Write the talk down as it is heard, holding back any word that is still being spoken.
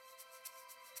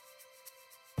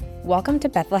Welcome to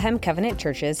Bethlehem Covenant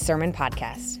Church's Sermon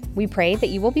Podcast. We pray that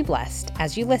you will be blessed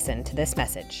as you listen to this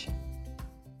message.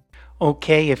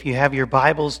 Okay, if you have your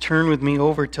Bibles, turn with me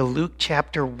over to Luke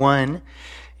chapter 1,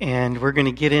 and we're going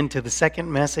to get into the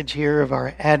second message here of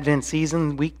our Advent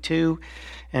season, week 2,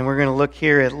 and we're going to look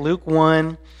here at Luke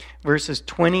 1, verses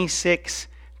 26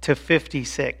 to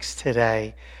 56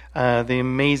 today. The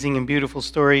amazing and beautiful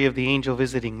story of the angel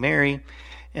visiting Mary,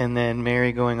 and then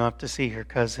Mary going off to see her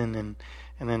cousin and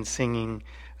then singing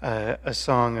a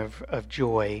song of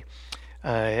joy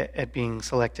at being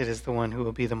selected as the one who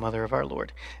will be the mother of our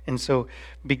Lord. And so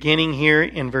beginning here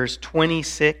in verse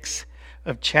 26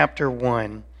 of chapter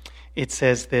 1, it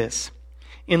says this: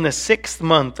 In the 6th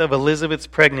month of Elizabeth's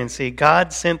pregnancy,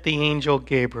 God sent the angel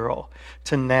Gabriel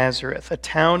to Nazareth, a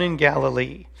town in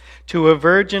Galilee, to a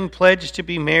virgin pledged to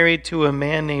be married to a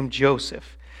man named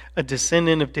Joseph, a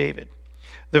descendant of David.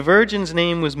 The virgin's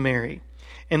name was Mary.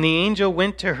 And the angel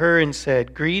went to her and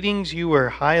said, Greetings, you are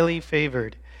highly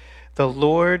favored. The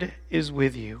Lord is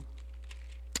with you.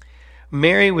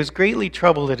 Mary was greatly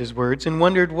troubled at his words and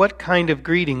wondered what kind of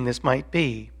greeting this might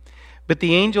be. But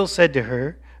the angel said to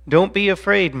her, Don't be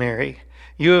afraid, Mary.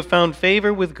 You have found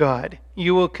favor with God.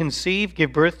 You will conceive,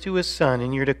 give birth to a son,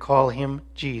 and you're to call him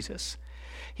Jesus.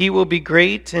 He will be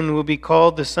great and will be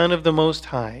called the Son of the Most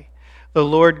High. The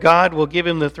Lord God will give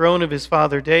him the throne of his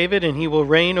father David, and he will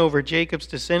reign over Jacob's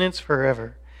descendants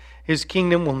forever. His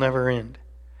kingdom will never end.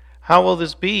 How will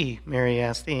this be, Mary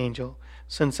asked the angel,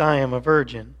 since I am a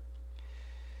virgin?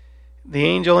 The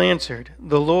angel answered,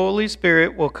 The Holy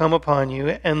Spirit will come upon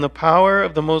you, and the power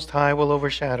of the Most High will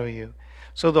overshadow you.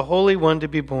 So the Holy One to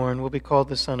be born will be called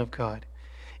the Son of God.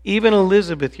 Even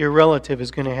Elizabeth, your relative,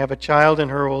 is going to have a child in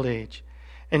her old age,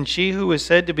 and she who is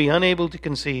said to be unable to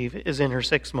conceive is in her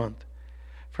 6th month.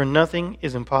 For nothing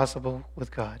is impossible with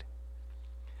God.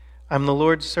 I'm the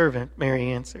Lord's servant,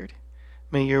 Mary answered.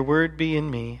 May your word be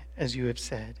in me as you have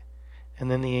said.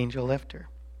 And then the angel left her.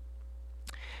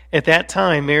 At that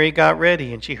time, Mary got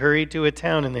ready, and she hurried to a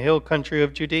town in the hill country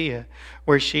of Judea,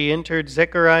 where she entered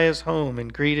Zechariah's home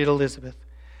and greeted Elizabeth.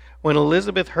 When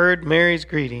Elizabeth heard Mary's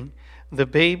greeting, the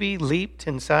baby leaped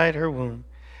inside her womb,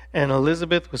 and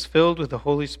Elizabeth was filled with the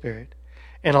Holy Spirit.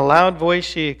 In a loud voice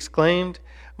she exclaimed,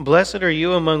 Blessed are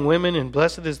you among women, and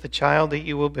blessed is the child that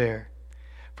you will bear.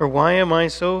 For why am I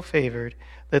so favored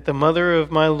that the mother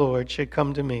of my Lord should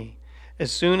come to me?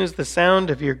 As soon as the sound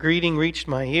of your greeting reached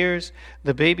my ears,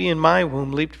 the baby in my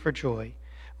womb leaped for joy.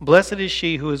 Blessed is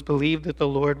she who has believed that the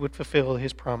Lord would fulfill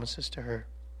his promises to her.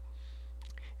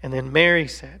 And then Mary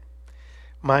said,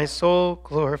 My soul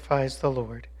glorifies the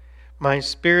Lord. My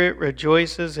spirit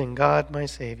rejoices in God my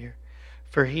Savior.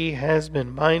 For he has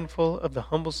been mindful of the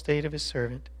humble state of his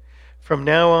servant. From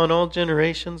now on all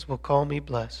generations will call me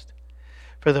blessed.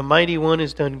 For the Mighty One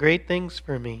has done great things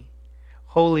for me.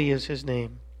 Holy is his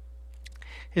name.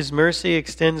 His mercy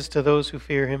extends to those who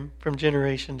fear him from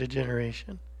generation to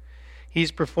generation.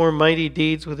 He's performed mighty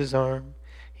deeds with his arm.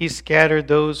 He's scattered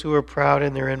those who are proud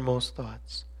in their inmost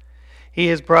thoughts. He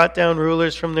has brought down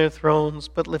rulers from their thrones,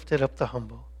 but lifted up the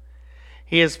humble.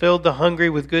 He has filled the hungry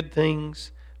with good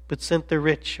things, but sent the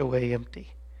rich away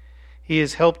empty. He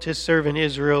has helped his servant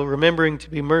Israel, remembering to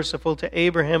be merciful to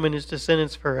Abraham and his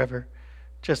descendants forever,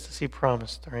 just as he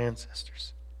promised our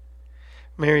ancestors.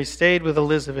 Mary stayed with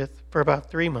Elizabeth for about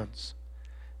 3 months,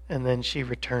 and then she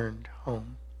returned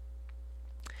home.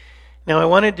 Now I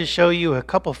wanted to show you a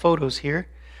couple photos here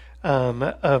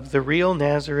of the real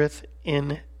Nazareth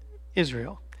in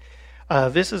Israel.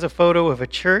 This is a photo of a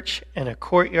church and a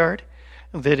courtyard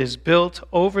that is built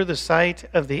over the site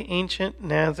of the ancient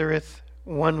Nazareth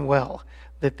one well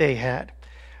that they had.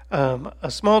 A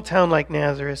small town like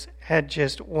Nazareth had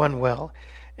just one well,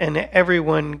 and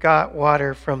everyone got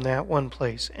water from that one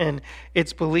place. And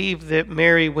it's believed that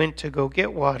Mary went to go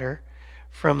get water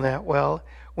from that well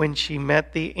when she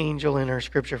met the angel in our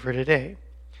scripture for today.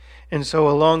 And so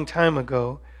a long time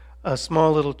ago, a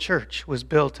small little church was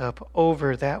built up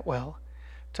over that well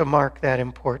to mark that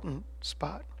important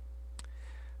spot.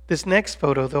 This next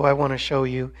photo, though, I want to show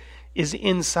you is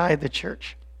inside the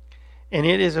church. And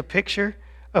it is a picture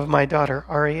of my daughter,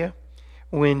 Aria,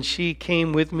 when she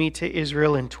came with me to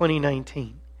Israel in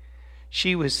 2019.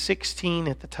 She was 16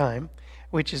 at the time,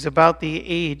 which is about the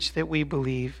age that we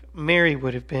believe Mary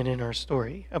would have been in our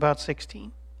story, about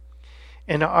 16.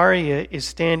 And Aria is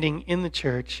standing in the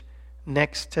church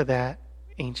next to that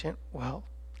ancient well.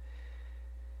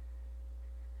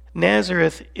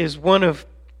 Nazareth is one of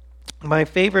my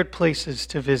favorite places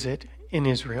to visit in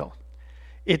Israel.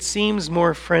 It seems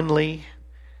more friendly,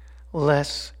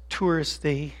 less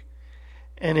touristy,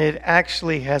 And it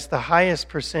actually has the highest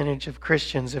percentage of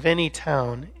Christians of any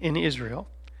town in Israel.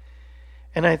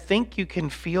 And I think you can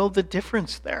feel the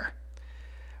difference there.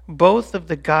 Both of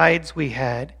the guides we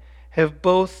had have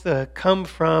both come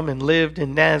from and lived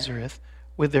in Nazareth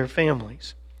with their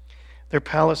families. They're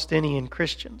Palestinian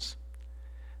Christians.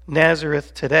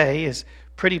 Nazareth today is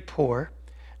pretty poor,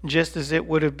 just as it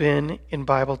would have been in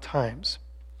Bible times.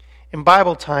 In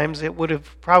Bible times, it would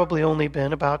have probably only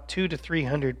been about 200 to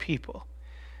 300 people.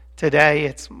 Today,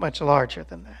 it's much larger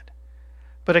than that.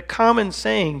 But a common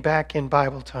saying back in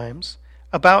Bible times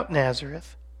about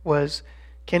Nazareth was,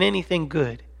 "Can anything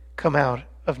good come out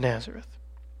of Nazareth?"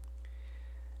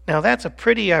 Now, that's a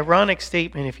pretty ironic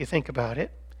statement if you think about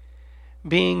it,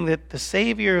 being that the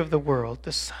Savior of the world,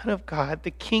 the Son of God,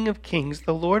 the King of kings,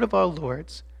 the Lord of all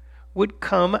lords, would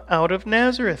come out of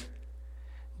Nazareth.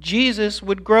 Jesus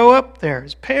would grow up there.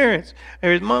 His parents,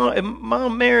 or his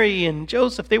mom Mary and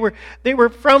Joseph, they were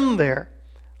from there,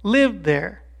 lived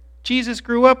there. Jesus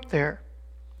grew up there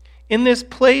in this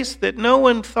place that no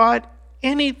one thought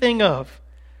anything of.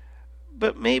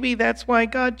 But maybe that's why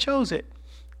God chose it.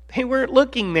 They weren't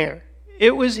looking there.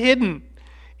 It was hidden.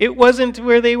 It wasn't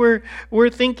where they were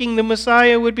thinking the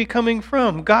Messiah would be coming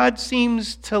from. God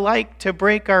seems to like to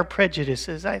break our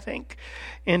prejudices, I think,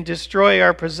 and destroy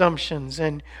our presumptions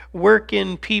and work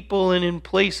in people and in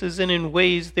places and in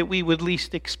ways that we would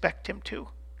least expect him to.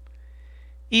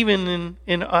 Even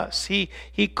in us. He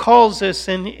calls us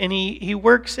and he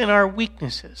works in our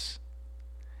weaknesses,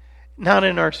 not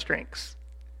in our strengths.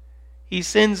 He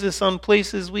sends us on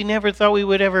places we never thought we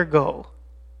would ever go.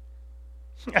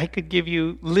 I could give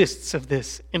you lists of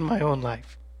this in my own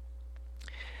life.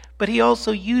 But he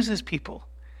also uses people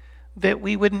that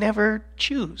we would never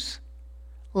choose,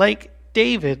 like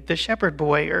David, the shepherd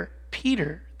boy, or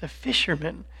Peter, the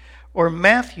fisherman, or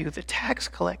Matthew, the tax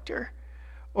collector,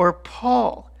 or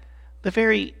Paul, the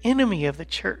very enemy of the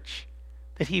church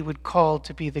that he would call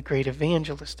to be the great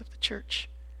evangelist of the church.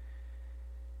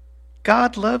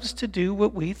 God loves to do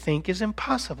what we think is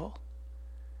impossible,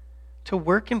 to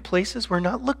work in places we're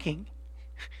not looking.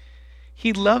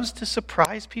 He loves to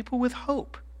surprise people with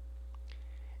hope.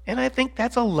 And I think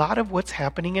that's a lot of what's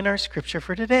happening in our scripture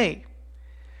for today.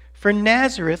 For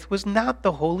Nazareth was not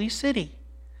the holy city.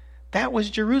 That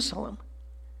was Jerusalem.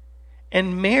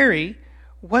 And Mary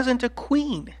wasn't a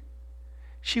queen.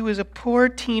 She was a poor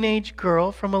teenage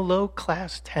girl from a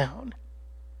low-class town.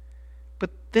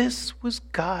 But this was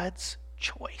God's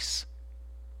choice.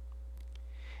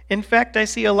 In fact, I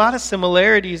see a lot of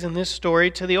similarities in this story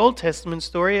to the Old Testament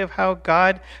story of how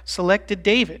God selected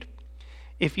David.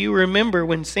 If you remember,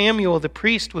 when Samuel the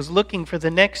priest was looking for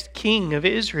the next king of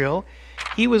Israel,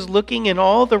 he was looking in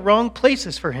all the wrong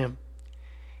places for him.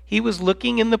 He was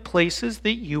looking in the places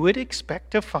that you would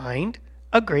expect to find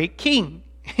a great king.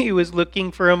 He was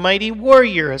looking for a mighty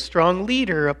warrior, a strong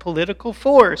leader, a political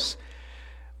force.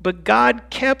 But God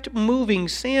kept moving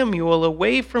Samuel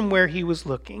away from where he was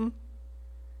looking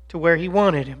to where he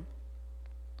wanted him.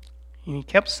 And he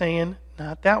kept saying,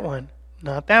 "Not that one,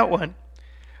 not that one."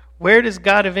 Where does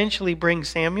God eventually bring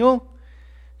Samuel?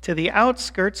 To the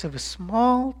outskirts of a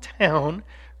small town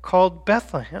called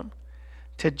Bethlehem,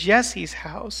 to Jesse's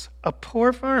house, a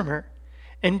poor farmer.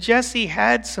 And Jesse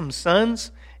had some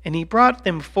sons, and he brought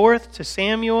them forth to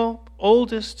Samuel,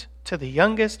 oldest to the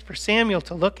youngest, for Samuel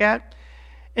to look at.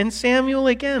 And Samuel,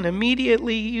 again,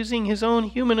 immediately using his own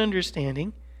human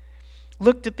understanding,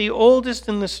 looked at the oldest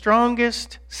and the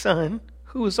strongest son,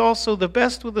 who was also the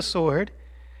best with a sword,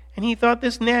 and he thought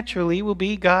this naturally will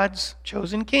be God's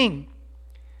chosen king.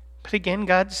 But again,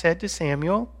 God said to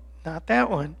Samuel, "Not that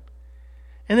one."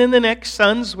 And then the next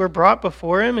sons were brought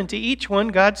before him, and to each one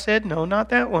God said, "No, not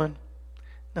that one.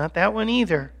 Not that one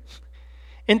either."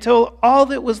 Until all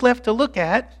that was left to look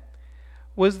at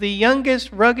was the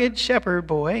youngest rugged shepherd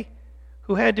boy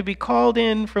who had to be called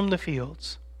in from the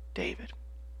fields, David.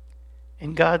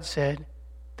 And God said,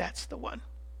 "That's the one."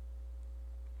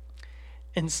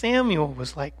 And Samuel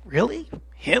was like, "Really?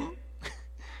 Him?"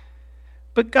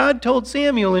 But God told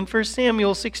Samuel in 1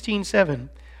 Samuel 16:7,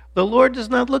 "The Lord does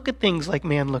not look at things like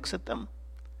man looks at them.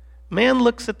 Man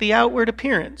looks at the outward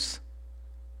appearance,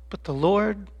 but the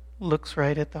Lord looks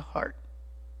right at the heart."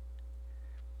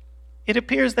 It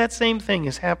appears that same thing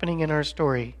is happening in our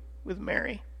story with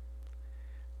Mary.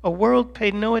 A world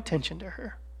paid no attention to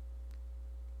her,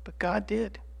 but God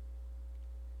did.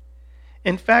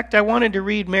 In fact, I wanted to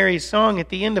read Mary's song at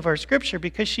the end of our scripture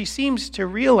because she seems to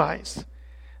realize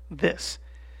this,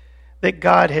 that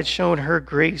God had shown her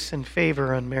grace and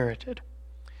favor unmerited.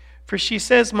 For she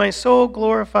says, "My soul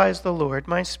glorifies the Lord.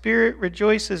 My spirit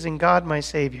rejoices in God my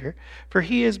Savior, for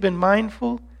he has been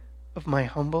mindful of my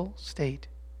humble state.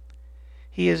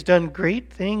 He has done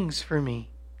great things for me.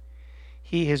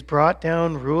 He has brought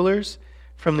down rulers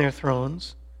from their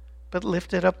thrones, but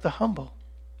lifted up the humble.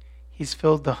 He's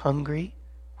filled the hungry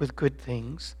with good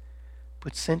things,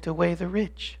 but sent away the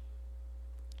rich.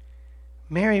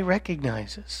 Mary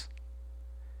recognizes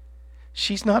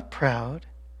she's not proud,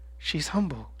 she's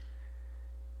humble.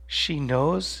 She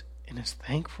knows and is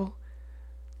thankful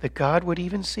that God would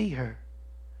even see her,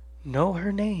 know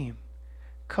her name,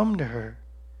 come to her,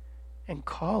 and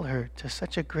call her to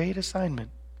such a great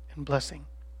assignment and blessing.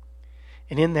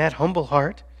 And in that humble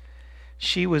heart,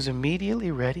 she was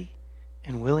immediately ready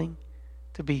and willing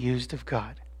to be used of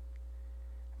God.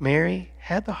 Mary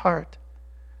had the heart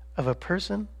of a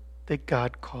person that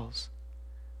God calls,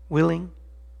 willing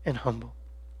and humble.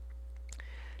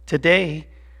 Today,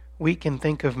 we can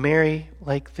think of Mary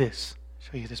like this.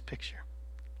 I'll show you this picture.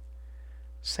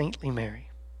 Saintly Mary.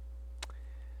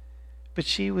 But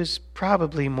she was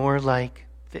probably more like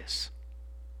this.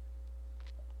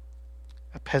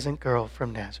 A peasant girl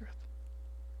from Nazareth.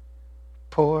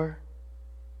 Poor,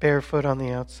 barefoot on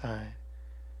the outside,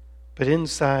 but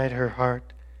inside her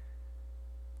heart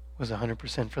was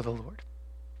 100% for the Lord.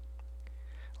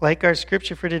 Like our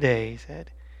scripture for today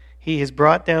said, He has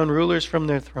brought down rulers from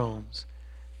their thrones,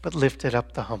 but lifted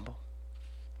up the humble.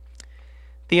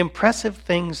 The impressive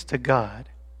things to God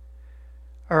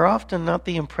are often not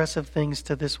the impressive things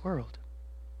to this world.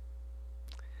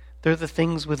 They're the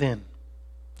things within.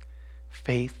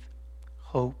 Faith,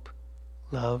 hope,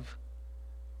 love,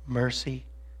 mercy,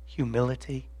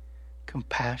 humility,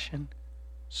 compassion,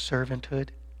 servanthood.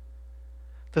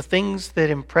 The things that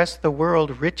impress the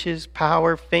world, riches,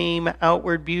 power, fame,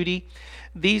 outward beauty,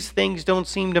 these things don't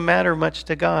seem to matter much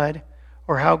to God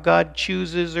or how God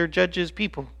chooses or judges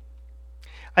people.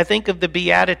 I think of the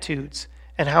Beatitudes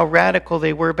and how radical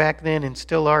they were back then and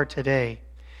still are today.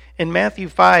 In Matthew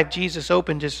 5, Jesus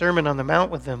opened his Sermon on the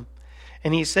Mount with them,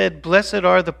 and he said, "Blessed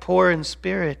are the poor in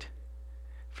spirit,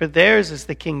 for theirs is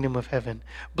the kingdom of heaven.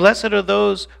 Blessed are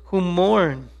those who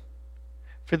mourn,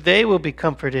 for they will be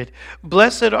comforted.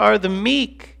 Blessed are the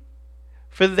meek,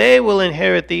 for they will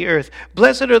inherit the earth.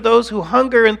 Blessed are those who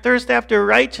hunger and thirst after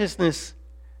righteousness,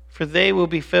 for they will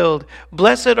be filled.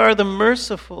 Blessed are the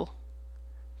merciful,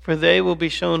 for they will be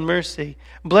shown mercy.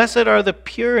 Blessed are the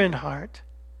pure in heart,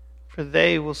 for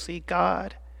they will see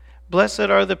God. Blessed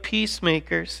are the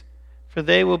peacemakers, for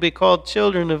they will be called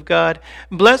children of God.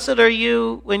 Blessed are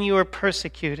you when you are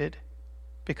persecuted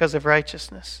because of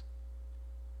righteousness,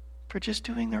 for just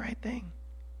doing the right thing.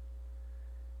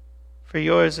 For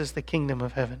yours is the kingdom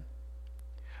of heaven.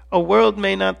 A world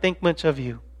may not think much of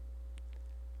you,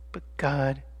 but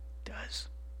God does.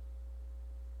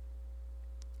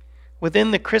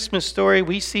 Within the Christmas story,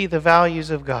 we see the values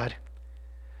of God,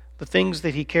 the things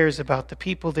that He cares about, the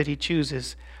people that He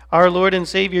chooses. Our Lord and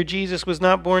Savior Jesus was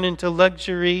not born into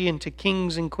luxury and to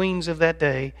kings and queens of that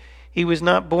day. He was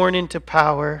not born into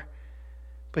power,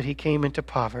 but He came into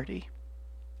poverty.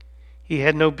 He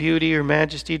had no beauty or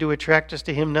majesty to attract us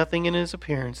to Him, nothing in His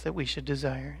appearance that we should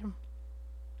desire Him.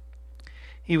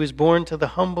 He was born to the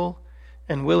humble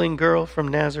and willing girl from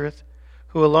Nazareth,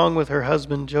 who along with her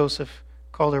husband Joseph,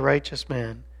 called a righteous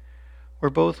man, were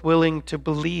both willing to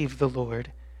believe the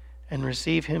Lord and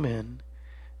receive Him in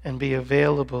and be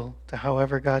available to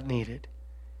however God needed.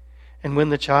 And when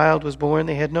the child was born,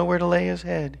 they had nowhere to lay His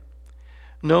head.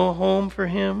 No home for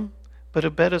Him, but a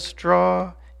bed of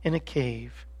straw in a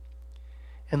cave.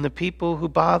 And the people who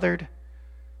bothered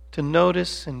to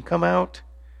notice and come out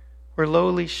were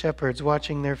lowly shepherds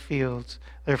watching their fields,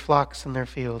 their flocks and their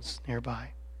fields nearby.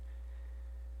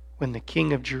 When the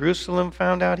king of Jerusalem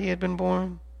found out He had been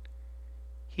born,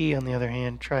 he, on the other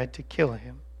hand, tried to kill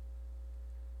Him.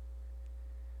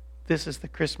 This is the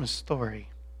Christmas story.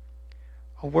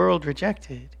 A world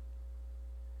rejected,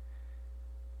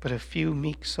 but a few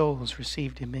meek souls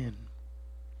received Him in.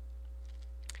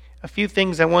 A few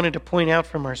things I wanted to point out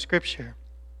from our scripture.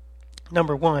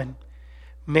 Number one,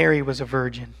 Mary was a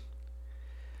virgin.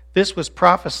 This was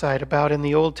prophesied about in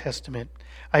the Old Testament.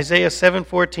 Isaiah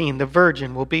 7:14, the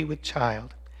virgin will be with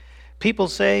child. People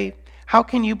say, how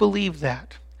can you believe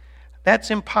that?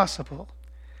 That's impossible.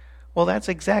 Well, that's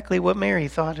exactly what Mary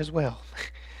thought as well.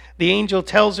 The angel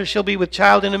tells her she'll be with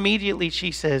child, and immediately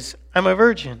she says, I'm a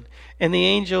virgin. And the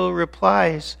angel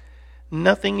replies,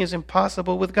 nothing is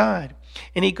impossible with God.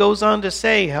 And he goes on to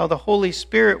say how the Holy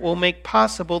Spirit will make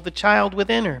possible the child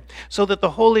within her, so that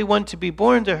the Holy One to be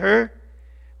born to her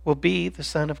will be the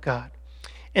Son of God.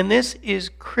 And this is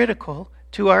critical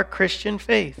to our Christian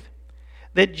faith,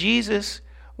 that Jesus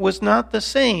was not the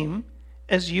same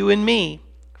as you and me,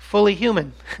 fully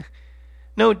human.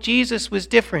 No, Jesus was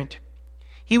different.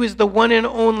 He was the one and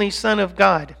only Son of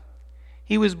God.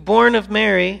 He was born of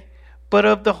Mary, but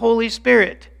of the Holy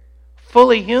Spirit.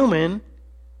 Fully human,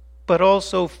 but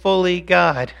also fully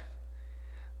God.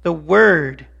 The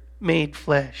Word made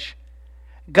flesh.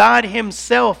 God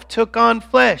himself took on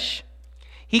flesh.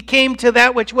 He came to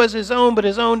that which was his own, but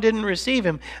his own didn't receive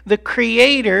him. The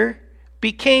Creator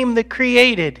became the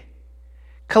created.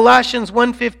 Colossians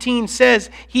 1:15 says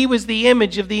he was the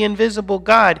image of the invisible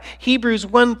God. Hebrews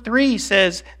 1:3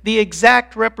 says the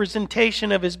exact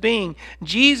representation of his being.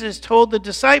 Jesus told the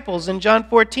disciples in John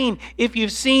 14, if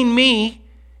you've seen me,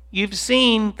 you've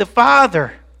seen the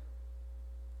Father.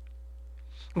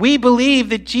 We believe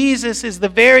that Jesus is the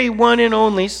very one and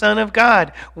only Son of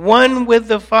God, one with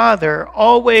the Father,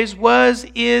 always was,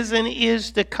 is, and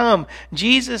is to come.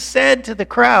 Jesus said to the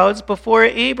crowds before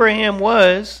Abraham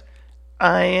was,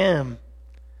 I am.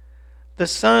 The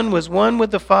Son was one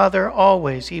with the Father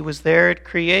always. He was there at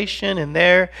creation and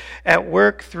there at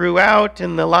work throughout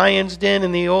in the lion's den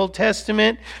in the Old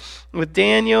Testament with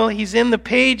Daniel. He's in the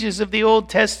pages of the Old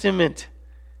Testament.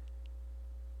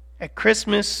 At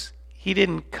Christmas, he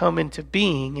didn't come into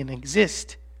being and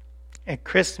exist. At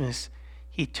Christmas,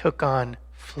 he took on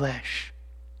flesh.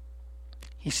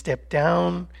 He stepped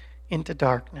down into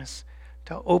darkness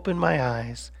to open my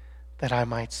eyes that I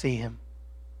might see him,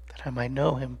 that I might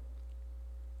know him.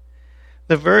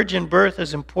 The virgin birth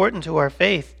is important to our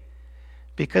faith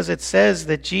because it says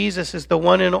that Jesus is the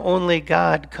one and only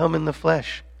God come in the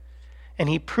flesh. And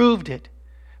he proved it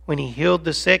when he healed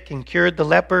the sick and cured the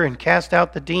leper and cast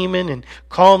out the demon and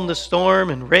calmed the storm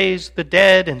and raised the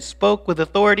dead and spoke with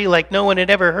authority like no one had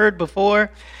ever heard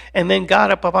before, and then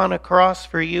got up upon a cross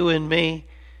for you and me,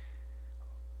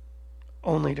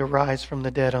 only to rise from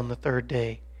the dead on the third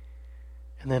day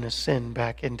and then ascend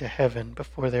back into heaven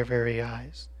before their very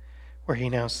eyes, where he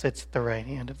now sits at the right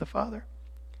hand of the Father.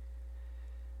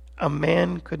 A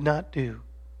man could not do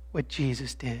what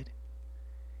Jesus did.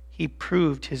 He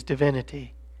proved his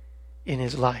divinity in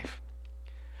his life.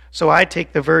 So I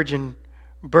take the virgin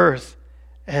birth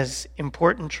as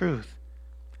important truth,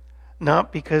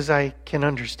 not because I can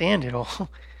understand it all,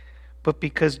 but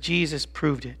because Jesus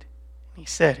proved it. He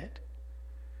said it.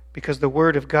 Because the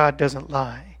Word of God doesn't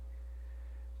lie.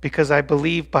 Because I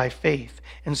believe by faith.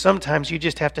 And sometimes you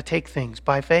just have to take things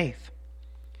by faith.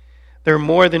 They're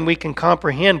more than we can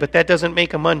comprehend, but that doesn't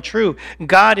make them untrue.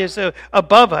 God is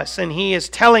above us, and he is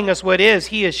telling us what is.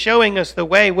 He is showing us the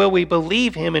way. Will we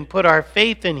believe him and put our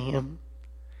faith in him?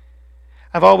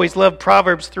 I've always loved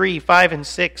Proverbs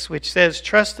 3:5-6, which says,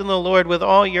 trust in the Lord with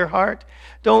all your heart.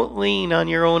 Don't lean on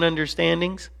your own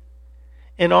understandings.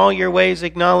 In all your ways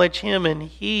acknowledge him, and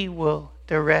he will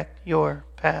direct your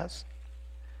paths.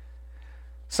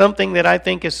 Something that I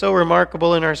think is so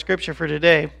remarkable in our scripture for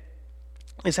today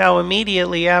is how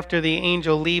immediately after the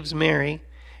angel leaves Mary,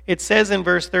 it says in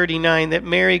verse 39 that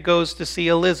Mary goes to see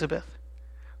Elizabeth.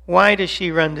 Why does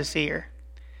she run to see her?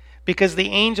 Because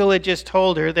the angel had just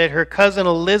told her that her cousin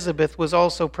Elizabeth was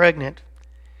also pregnant.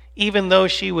 Even though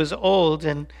she was old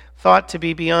and thought to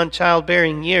be beyond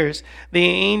childbearing years, the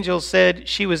angel said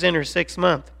she was in her 6th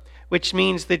month, which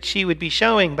means that she would be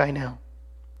showing by now.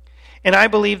 And I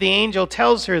believe the angel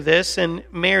tells her this, and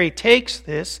Mary takes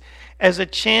this as a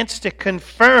chance to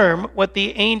confirm what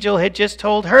the angel had just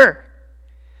told her.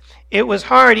 It was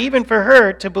hard even for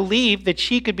her to believe that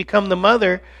she could become the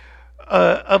mother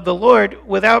of the Lord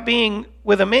without being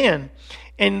with a man,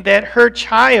 and that her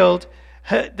child,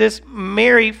 this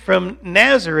Mary from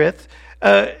Nazareth,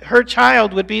 her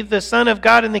child would be the Son of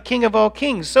God and the King of all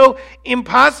kings. So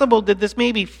impossible did this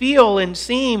maybe feel and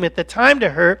seem at the time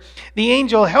to her. The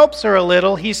angel helps her a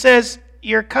little. He says,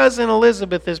 your cousin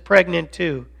Elizabeth is pregnant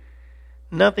too.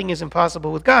 Nothing is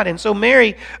impossible with God. And so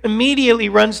Mary immediately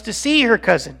runs to see her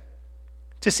cousin,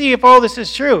 to see if all this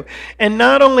is true. And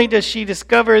not only does she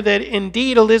discover that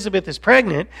indeed Elizabeth is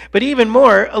pregnant, but even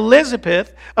more,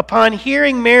 Elizabeth, upon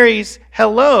hearing Mary's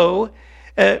hello,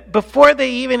 before they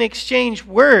even exchange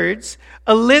words,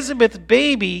 Elizabeth's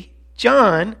baby,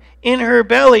 John, in her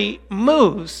belly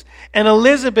moves. And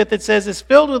Elizabeth, it says, is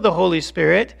filled with the Holy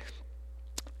Spirit,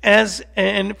 as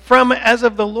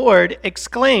of the Lord,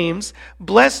 exclaims,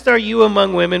 blessed are you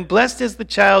among women, blessed is the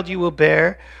child you will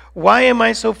bear. Why am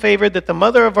I so favored that the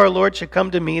mother of our Lord should come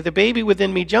to me? The baby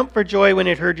within me jumped for joy when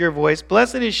it heard your voice.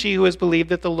 Blessed is she who has believed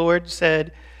that the Lord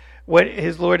said, what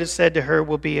his Lord has said to her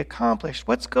will be accomplished.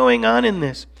 What's going on in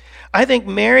this? I think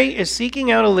Mary is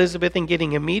seeking out Elizabeth and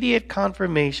getting immediate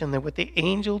confirmation that what the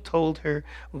angel told her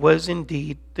was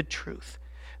indeed the truth.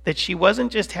 that she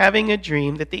wasn't just having a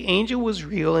dream, that the angel was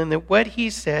real, and that what he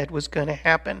said was going to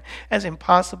happen, as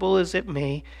impossible as it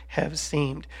may have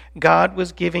seemed. God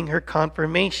was giving her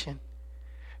confirmation,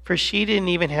 for she didn't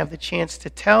even have the chance to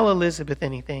tell Elizabeth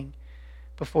anything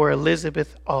before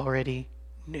Elizabeth already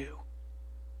knew.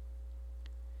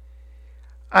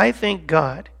 I think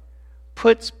God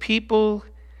puts people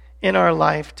in our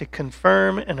life to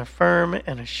confirm and affirm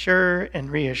and assure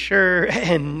and reassure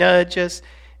and nudge us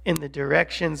in the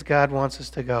directions God wants us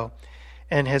to go,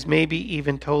 and has maybe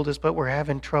even told us, but we're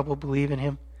having trouble believing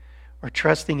him or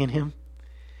trusting in him.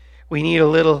 We need a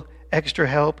little extra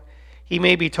help. He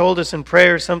maybe told us in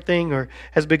prayer something, or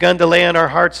has begun to lay on our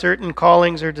hearts certain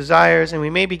callings or desires, and we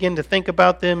may begin to think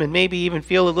about them and maybe even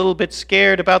feel a little bit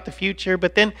scared about the future.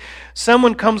 But then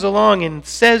someone comes along and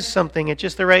says something at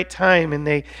just the right time, and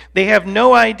they have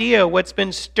no idea what's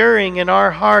been stirring in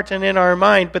our heart and in our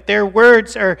mind, but their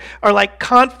words are like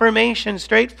confirmation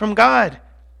straight from God.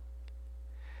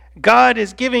 God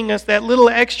is giving us that little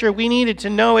extra we needed to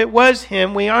know it was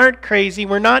him. We aren't crazy.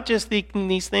 We're not just thinking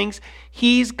these things.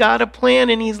 He's got a plan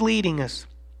and he's leading us.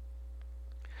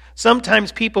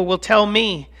 Sometimes people will tell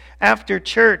me after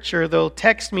church, or they'll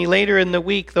text me later in the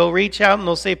week, they'll reach out and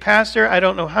they'll say, Pastor, I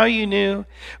don't know how you knew,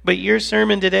 but your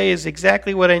sermon today is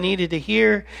exactly what I needed to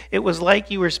hear. It was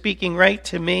like you were speaking right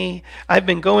to me. I've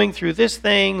been going through this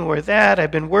thing or that.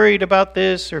 I've been worried about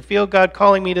this or feel God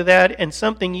calling me to that. And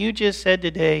something you just said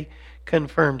today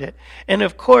confirmed it. And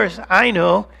of course, I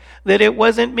know that it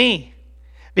wasn't me,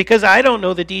 because I don't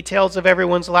know the details of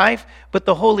everyone's life, but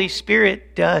the Holy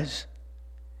Spirit does.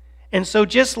 And so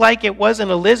just like it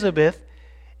wasn't Elizabeth,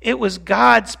 it was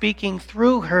God speaking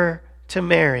through her to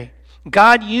Mary.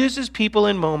 God uses people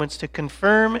in moments to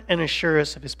confirm and assure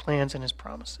us of his plans and his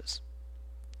promises.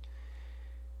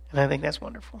 And I think that's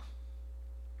wonderful.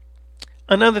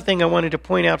 Another thing I wanted to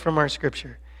point out from our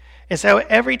scripture is how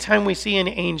every time we see an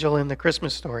angel in the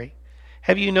Christmas story,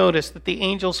 have you noticed that the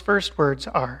angel's first words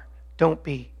are, "Don't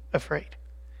be afraid."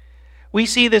 We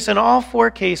see this in all 4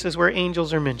 cases where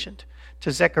angels are mentioned.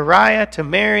 To Zechariah, to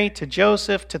Mary, to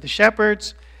Joseph, to the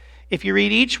shepherds. If you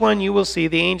read each one, you will see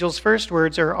the angel's first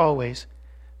words are always,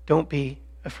 "Don't be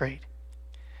afraid."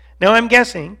 Now I'm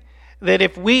guessing that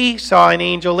if we saw an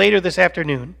angel later this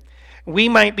afternoon, we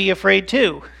might be afraid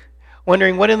too,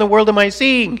 wondering, what in the world am I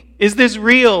seeing? Is this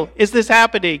real? Is this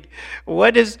happening?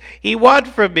 What does he want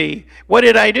from me? What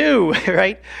did I do?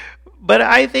 Right? But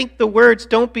I think the words,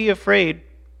 "Don't be afraid,"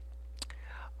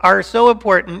 are so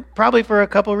important, probably for a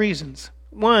couple reasons.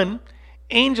 One,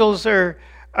 angels are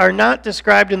not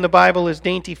described in the Bible as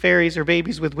dainty fairies or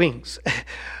babies with wings,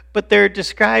 but they're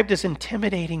described as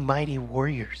intimidating, mighty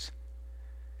warriors,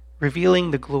 revealing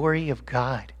the glory of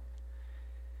God.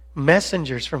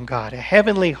 Messengers from God, a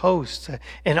heavenly host,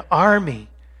 an army,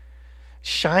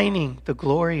 shining the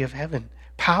glory of heaven.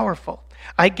 Powerful.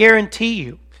 I guarantee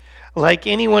you, like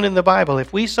anyone in the Bible,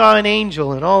 if we saw an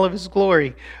angel in all of his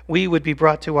glory, we would be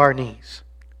brought to our knees.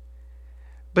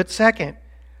 But second,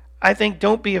 I think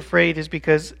 "don't be afraid" is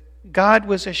because God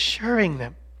was assuring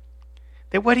them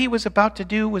that what he was about to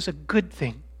do was a good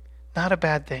thing, not a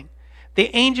bad thing.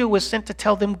 The angel was sent to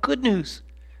tell them good news,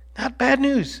 not bad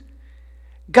news.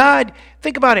 God,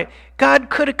 think about it, God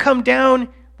could have come down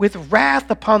with wrath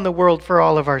upon the world for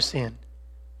all of our sin,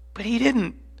 but he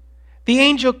didn't. The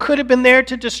angel could have been there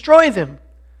to destroy them,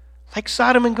 like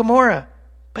Sodom and Gomorrah,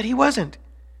 but he wasn't.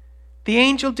 The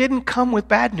angel didn't come with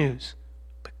bad news,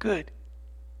 but good.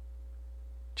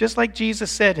 Just like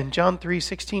Jesus said in John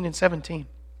 3:16 and 17,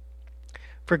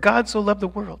 "For God so loved the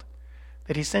world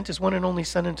that he sent his one and only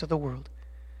Son into the world,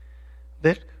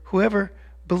 that whoever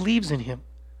believes in him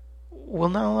will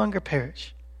no longer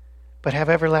perish, but have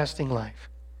everlasting life.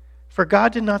 For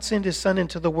God did not send his Son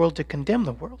into the world to condemn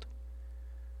the world,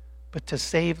 but to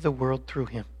save the world through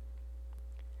him."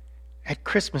 At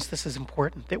Christmas, this is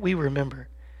important, that we remember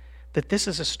that this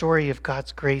is a story of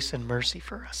God's grace and mercy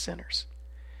for us sinners.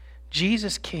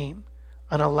 Jesus came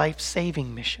on a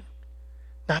life-saving mission,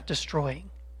 not destroying.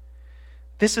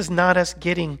 This is not us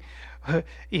getting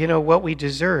what we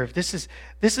deserve. This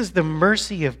is the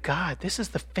mercy of God. This is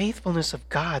the faithfulness of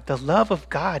God, the love of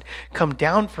God come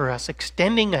down for us,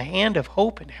 extending a hand of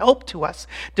hope and help to us.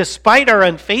 Despite our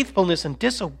unfaithfulness and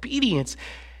disobedience,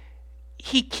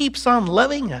 he keeps on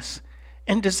loving us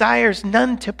and desires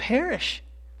none to perish.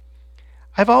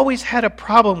 I've always had a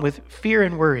problem with fear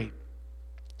and worry.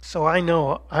 So I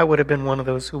know I would have been one of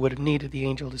those who would have needed the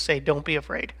angel to say, "Don't be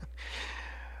afraid."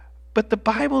 But the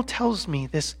Bible tells me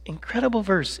this incredible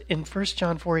verse in 1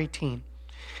 John 4:18.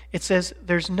 It says,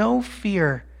 "There's no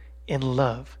fear in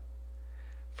love,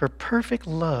 for perfect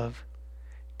love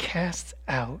casts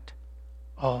out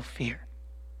all fear.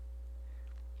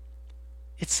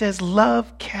 It says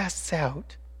love casts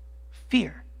out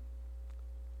fear.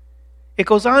 It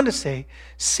goes on to say,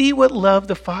 see what love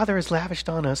the Father has lavished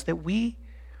on us, that we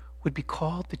would be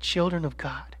called the children of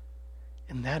God.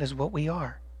 And that is what we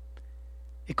are.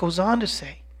 It goes on to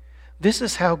say, this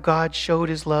is how God showed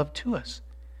his love to us.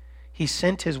 He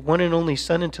sent his one and only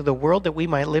Son into the world that we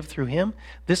might live through him.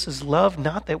 This is love,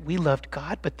 not that we loved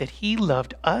God, but that he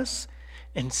loved us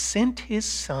and sent his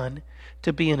Son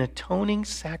to be an atoning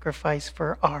sacrifice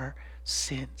for our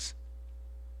sins.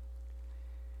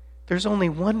 There's only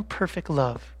one perfect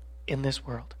love in this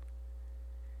world,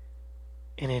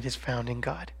 and it is found in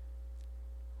God,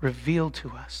 revealed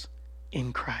to us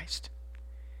in Christ.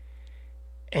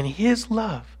 And his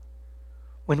love,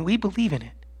 when we believe in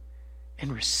it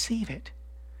and receive it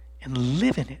and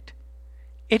live in it,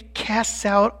 it casts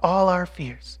out all our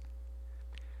fears.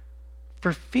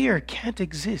 For fear can't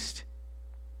exist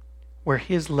where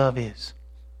his love is.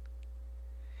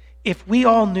 If we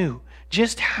all knew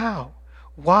just how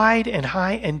wide and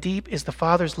high and deep is the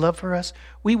Father's love for us,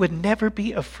 we would never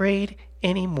be afraid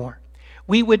anymore.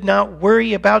 We would not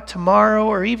worry about tomorrow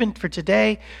or even for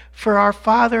today, for our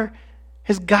Father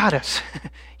has got us.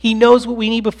 He knows what we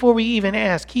need before we even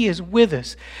ask. He is with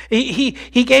us. He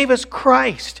gave us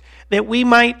Christ that we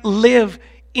might live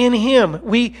in him.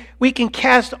 We can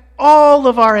cast all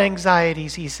of our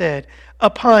anxieties, he said,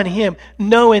 upon him,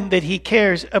 knowing that he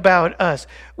cares about us.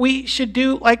 We should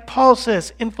do like Paul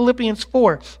says in Philippians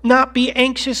 4, not be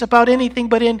anxious about anything,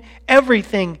 but in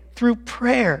everything through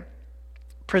prayer,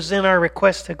 present our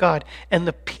requests to God, and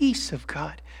the peace of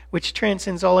God, which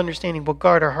transcends all understanding, will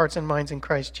guard our hearts and minds in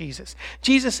Christ Jesus.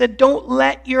 Jesus said, don't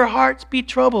let your hearts be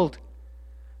troubled.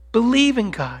 Believe in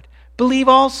God. Believe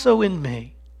also in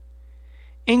me.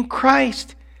 In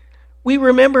Christ, we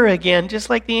remember again, just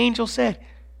like the angel said,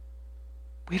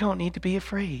 we don't need to be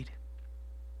afraid.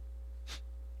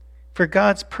 For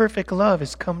God's perfect love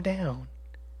has come down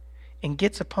and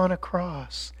gets upon a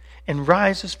cross and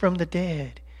rises from the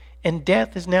dead. And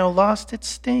death has now lost its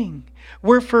sting.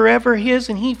 We're forever his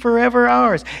and he forever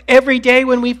ours. Every day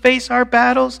when we face our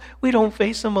battles, we don't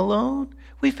face them alone.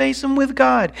 We face them with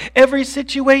God. Every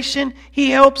situation,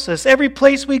 he helps us. Every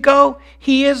place we go,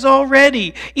 he is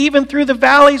already. Even through the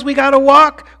valleys we got to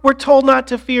walk, we're told not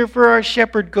to fear, for our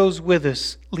shepherd goes with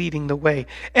us, leading the way.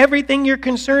 Everything you're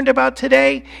concerned about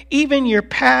today, even your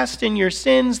past and your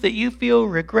sins that you feel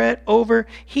regret over,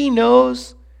 he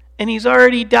knows. And he's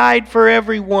already died for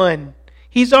everyone.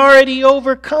 He's already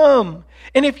overcome.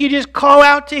 And if you just call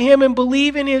out to him and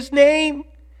believe in his name,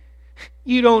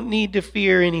 you don't need to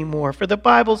fear anymore. For the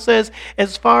Bible says,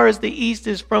 as far as the east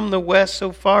is from the west,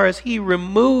 so far as he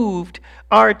removed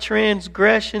our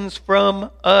transgressions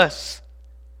from us.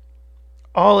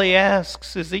 All he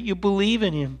asks is that you believe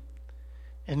in him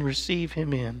and receive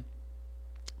him in.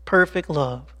 Perfect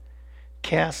love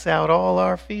casts out all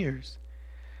our fears.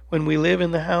 When we live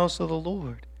in the house of the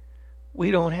Lord, we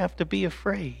don't have to be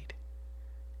afraid.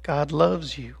 God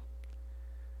loves you.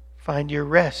 Find your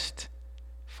rest,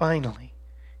 finally,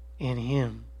 in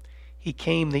him. He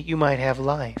came that you might have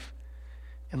life,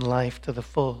 and life to the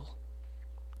full.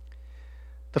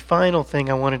 The final thing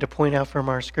I wanted to point out from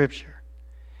our scripture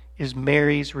is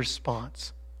Mary's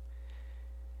response.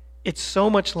 It's so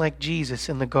much like Jesus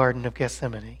in the Garden of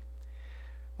Gethsemane.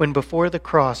 When before the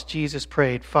cross Jesus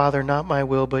prayed, Father, not my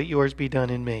will, but yours be done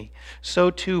in me.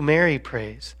 So too Mary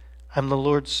prays, I'm the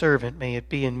Lord's servant, may it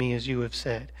be in me as you have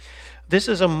said. This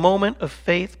is a moment of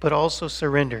faith, but also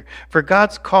surrender. For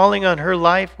God's calling on her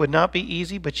life would not be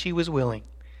easy, but she was willing.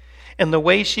 And the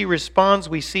way she responds,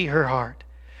 we see her heart,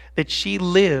 that she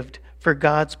lived for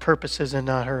God's purposes and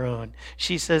not her own.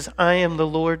 She says, I am the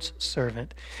Lord's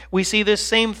servant. We see this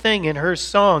same thing in her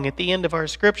song at the end of our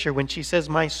scripture when she says,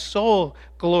 my soul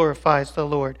glorifies the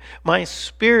Lord. My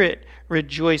spirit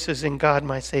rejoices in God,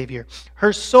 my Savior.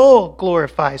 Her soul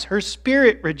glorifies. Her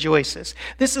spirit rejoices.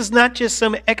 This is not just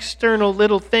some external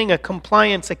little thing, a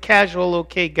compliance, a casual,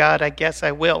 okay, God, I guess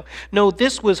I will. No,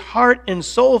 this was heart and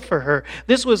soul for her.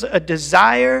 This was a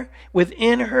desire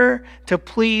within her to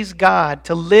please God,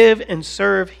 to live and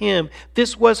serve him.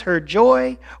 This was her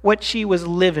joy, what she was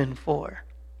living for.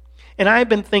 And I've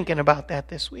been thinking about that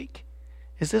this week.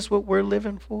 Is this what we're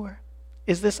living for?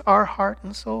 Is this our heart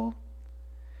and soul?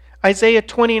 Isaiah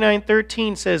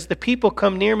 29:13 says, the people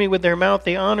come near me with their mouth,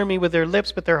 they honor me with their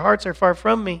lips, but their hearts are far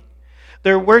from me.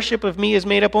 Their worship of me is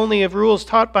made up only of rules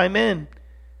taught by men.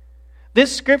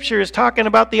 This scripture is talking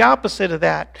about the opposite of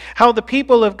that. How the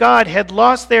people of God had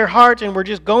lost their heart and were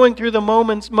just going through the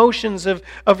motions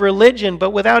of religion,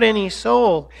 but without any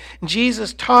soul.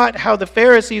 Jesus taught how the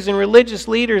Pharisees and religious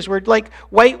leaders were like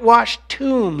whitewashed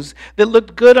tombs that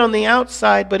looked good on the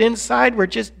outside, but inside were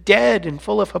just dead and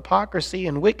full of hypocrisy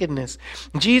and wickedness.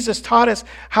 Jesus taught us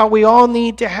how we all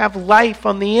need to have life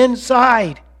on the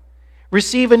inside.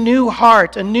 Receive a new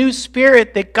heart, a new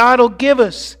spirit that God will give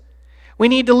us. We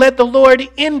need to let the Lord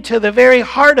into the very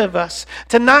heart of us,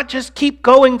 to not just keep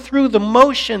going through the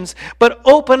motions, but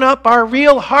open up our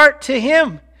real heart to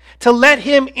Him, to let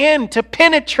Him in, to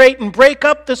penetrate and break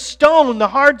up the stone, the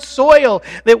hard soil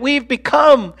that we've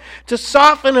become, to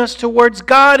soften us towards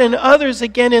God and others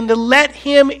again, and to let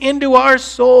Him into our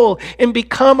soul and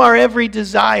become our every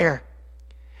desire.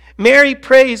 Mary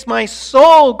prays, "My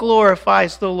soul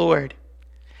glorifies the Lord."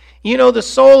 You know, the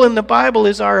soul in the Bible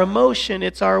is our emotion,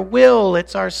 it's our will,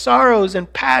 it's our sorrows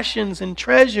and passions and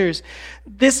treasures.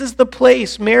 This is the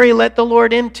place Mary let the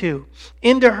Lord into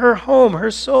her home, her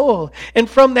soul. And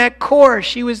from that core,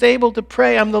 she was able to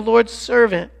pray, "I'm the Lord's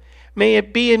servant. May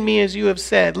it be in me as you have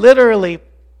said." Literally,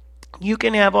 you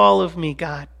can have all of me,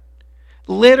 God.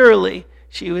 Literally,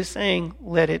 she was saying,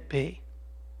 "Let it be.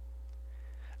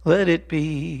 Let it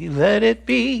be, let it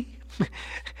be."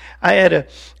 I had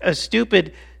a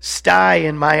stupid sty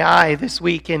in my eye this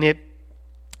week, and it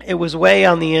was way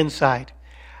on the inside.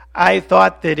 I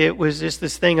thought that it was just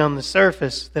this thing on the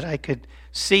surface that I could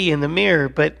see in the mirror,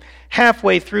 but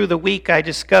halfway through the week I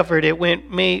discovered it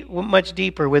went much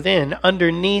deeper within,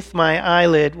 underneath my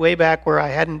eyelid, way back where I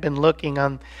hadn't been looking.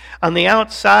 On the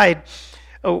outside,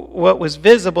 what was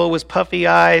visible was puffy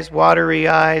eyes, watery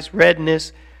eyes,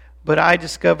 redness, but I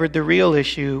discovered the real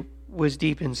issue was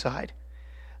deep inside.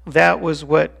 That was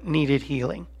what needed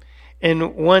healing.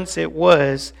 And once it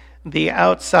was, the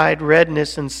outside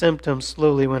redness and symptoms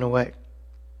slowly went away.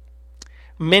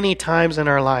 Many times in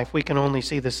our life, we can only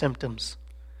see the symptoms.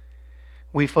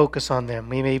 We focus on them.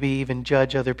 We maybe even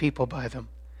judge other people by them.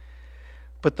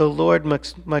 But the Lord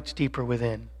looks much deeper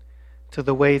within, to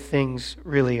the way things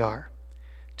really are,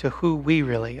 to who we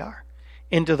really are,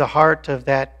 into the heart of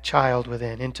that child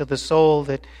within, into the soul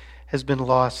that has been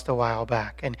lost a while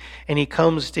back. And He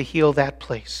comes to heal that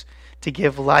place, to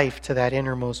give life to that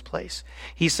innermost place.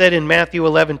 He said in Matthew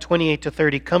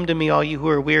 11:28-30, "Come to me, all you who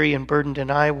are weary and burdened,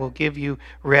 and I will give you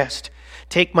rest.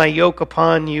 Take my yoke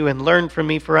upon you and learn from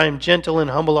me, for I am gentle and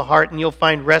humble of heart, and you'll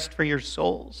find rest for your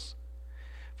souls.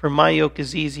 For my yoke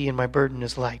is easy and my burden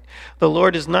is light." The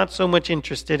Lord is not so much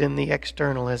interested in the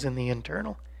external as in the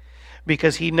internal,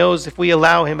 because He knows if we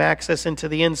allow Him access into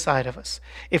the inside of us,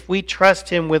 if we trust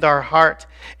Him with our heart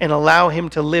and allow Him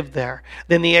to live there,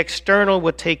 then the external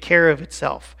will take care of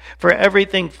itself. For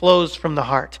everything flows from the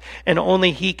heart, and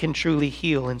only He can truly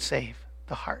heal and save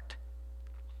the heart.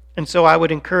 And so I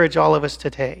would encourage all of us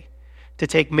today to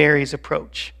take Mary's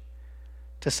approach,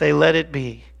 to say, "Let it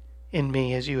be in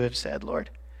me as you have said, Lord.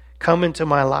 Come into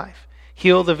my life.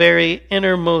 Heal the very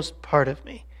innermost part of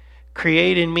me.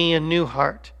 Create in me a new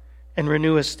heart, and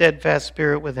renew a steadfast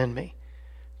spirit within me.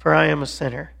 For I am a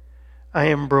sinner. I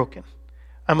am broken.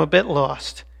 I'm a bit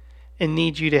lost and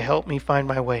need you to help me find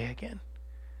my way again.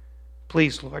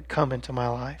 Please, Lord, come into my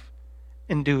life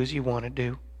and do as you want to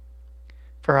do.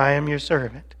 For I am your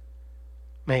servant.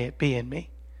 May it be in me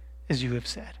as you have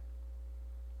said."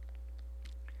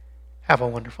 Have a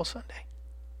wonderful Sunday.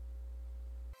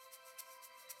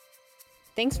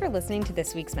 Thanks for listening to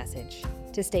this week's message.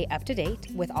 To stay up to date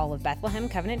with all of Bethlehem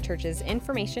Covenant Church's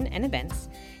information and events,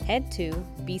 head to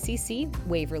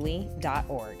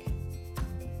bccwaverly.org.